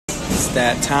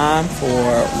that time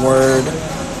for Word.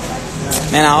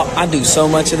 Man, I do so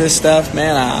much of this stuff,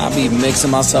 man. I be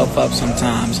mixing myself up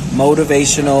sometimes.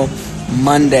 Motivational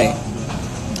Monday.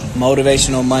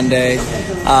 Motivational Monday.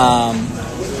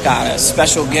 Got a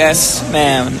special guest,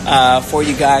 man, for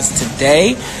you guys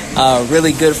today. A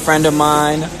really good friend of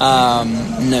mine,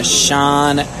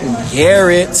 Nahshon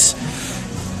Garrett.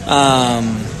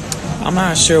 I'm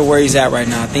not sure where he's at right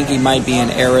now. I think he might be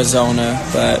in Arizona,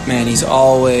 but man, he's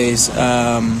always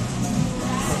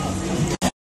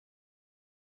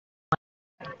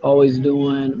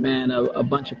doing, man, a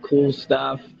bunch of cool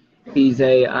stuff. He's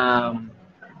a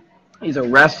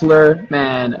wrestler,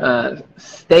 man,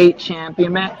 state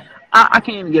champion, man. I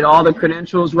can't even get all the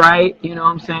credentials right, you know what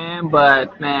I'm saying?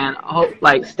 But man,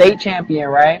 like state champion,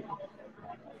 right?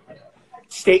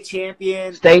 State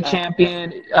champion. State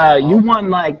champion. You won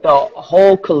like the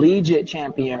whole collegiate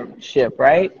championship,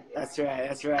 right? That's right.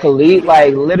 That's right. Collegiate,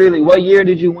 like literally, what year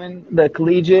did you win the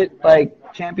collegiate like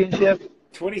championship?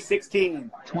 2016.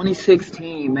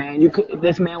 2016, man.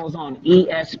 This man was on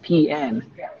ESPN,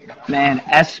 man.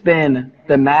 ESPN,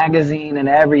 the magazine and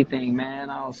everything, man.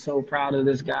 I was so proud of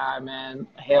this guy, man.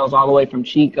 Hails all the way from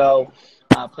Chico,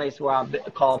 a place where I've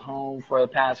called home for the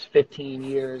past 15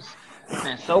 years.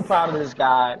 Man, so proud of this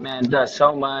guy, man. Does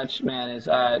so much, man. Is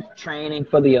training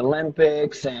for the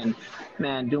Olympics and,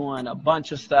 man, doing a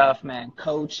bunch of stuff, man.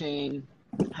 Coaching,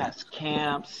 has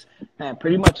camps, man.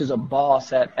 Pretty much is a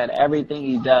boss at everything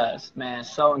he does, man.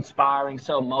 So inspiring,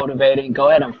 so motivating. Go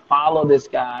ahead and follow this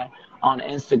guy on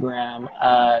Instagram,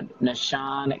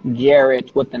 Nahshon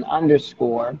Garrett with an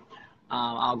underscore.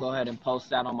 I'll go ahead and post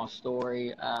that on my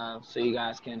story so you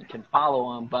guys can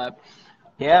follow him. But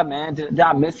yeah, man, did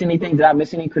I miss anything? Did I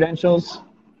miss any credentials?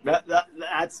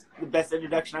 That's the best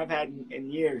introduction I've had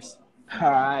in years. All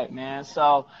right, man.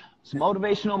 So it's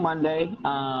Motivational Monday.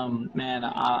 Man,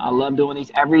 I love doing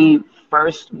these. Every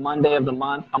first Monday of the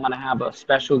month, I'm going to have a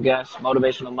special guest,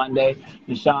 Motivational Monday,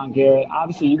 Nahshon Garrett.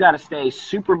 Obviously, you got to stay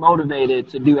super motivated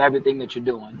to do everything that you're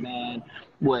doing, man.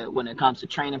 When it comes to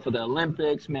training for the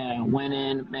Olympics, man,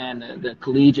 winning, man, the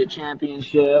collegiate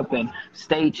championship and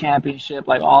state championship,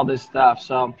 like all this stuff.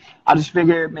 So I just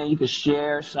figured, man, you could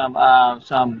share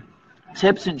some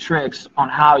tips and tricks on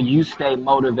how you stay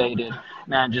motivated,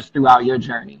 man, just throughout your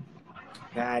journey.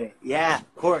 Got it. Yeah,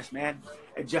 of course, man.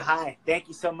 Jahai, thank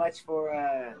you so much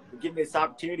for giving me this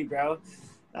opportunity, bro.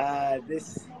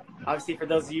 This, obviously, for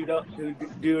those of you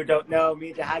who don't know, me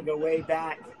and Jahai go way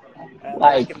back.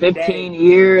 Like 15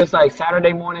 years, like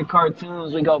Saturday morning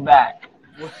cartoons, we go back.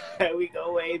 We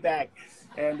go way back.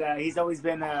 And he's always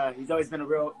been a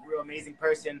real amazing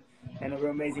person and a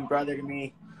real amazing brother to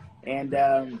me. And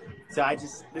so I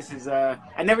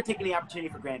never take any opportunity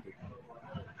for granted.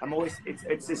 I'm always,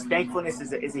 it's this thankfulness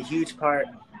is a huge part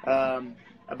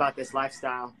about this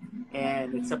lifestyle,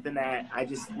 and it's something that I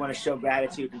just want to show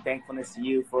gratitude and thankfulness to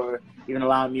you for even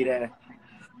allowing me to,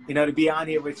 to be on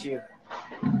here with you.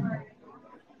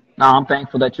 No, I'm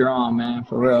thankful that you're on, man,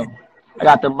 for real. I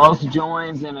got the most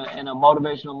joins in a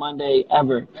Motivational Monday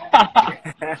ever.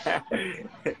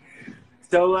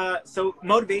 So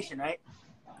motivation, right?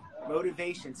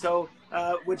 Motivation. So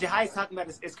what Jahai is talking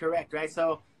about is correct, right?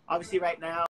 So obviously right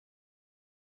now,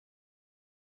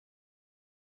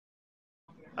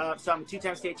 so I'm a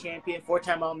two-time state champion,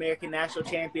 four-time All-American national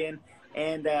champion,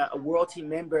 and a world team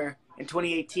member in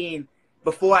 2018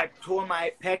 before I tore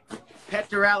my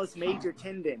pectoralis major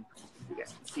tendon. You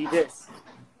guys can see this.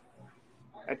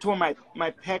 I tore my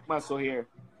pec muscle here,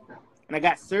 and I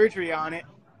got surgery on it.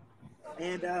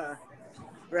 And,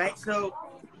 right, so,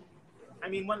 I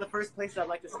mean, one of the first places I'd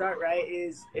like to start, right,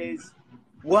 is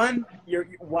one, your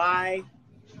why,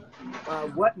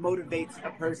 what motivates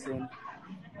a person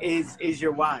is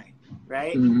your why,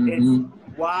 right? Mm-hmm. It's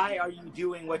why are you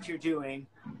doing what you're doing,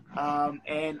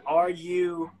 and are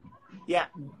you,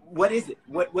 what is it?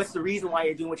 What's the reason why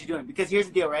you're doing what you're doing? Because here's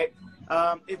the deal, right?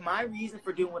 If my reason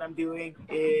for doing what I'm doing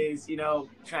is,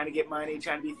 trying to get money,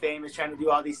 trying to be famous, trying to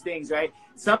do all these things, right?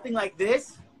 Something like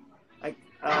this, like,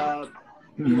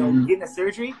 getting a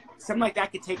surgery, something like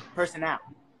that could take a person out,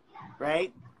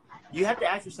 right? You have to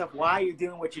ask yourself why you're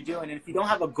doing what you're doing. And if you don't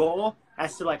have a goal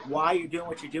as to like why you're doing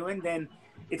what you're doing, then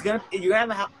you're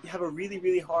gonna have a really,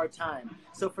 really hard time.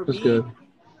 So for That's me, good.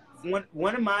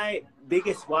 one of my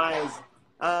biggest whys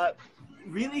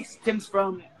really stems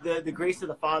from the grace of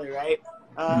the Father, right?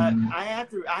 I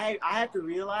have to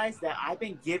realize that I've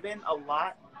been given a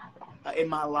lot in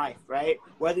my life, right?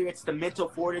 Whether it's the mental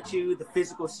fortitude, the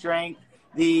physical strength,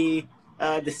 the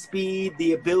speed,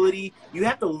 the ability. You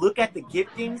have to look at the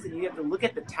giftings and you have to look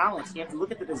at the talents. You have to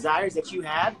look at the desires that you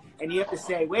have, and you have to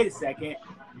say, wait a second,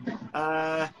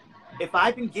 if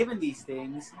I've been given these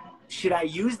things, should I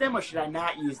use them or should I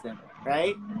not use them?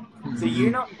 Right? So you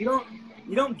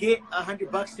don't get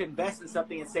 $100 to invest in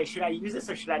something and say, should I use this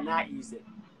or should I not use it?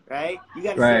 Right? You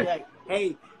got to say like,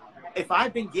 hey, if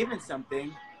I've been given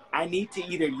something, I need to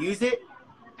either use it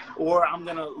or I'm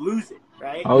gonna lose it.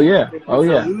 Right? Oh yeah. It's Oh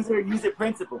yeah. a lose or use it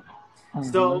principle.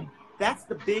 So that's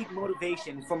the big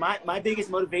motivation. For my biggest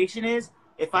motivation is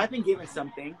if I've been given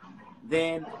something,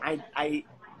 then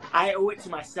I owe it to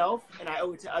myself and I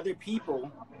owe it to other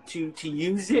people to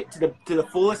use it to the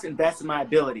fullest and best of my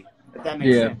ability. If that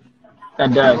makes sense.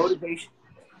 That does. Motivation.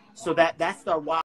 So that's the why.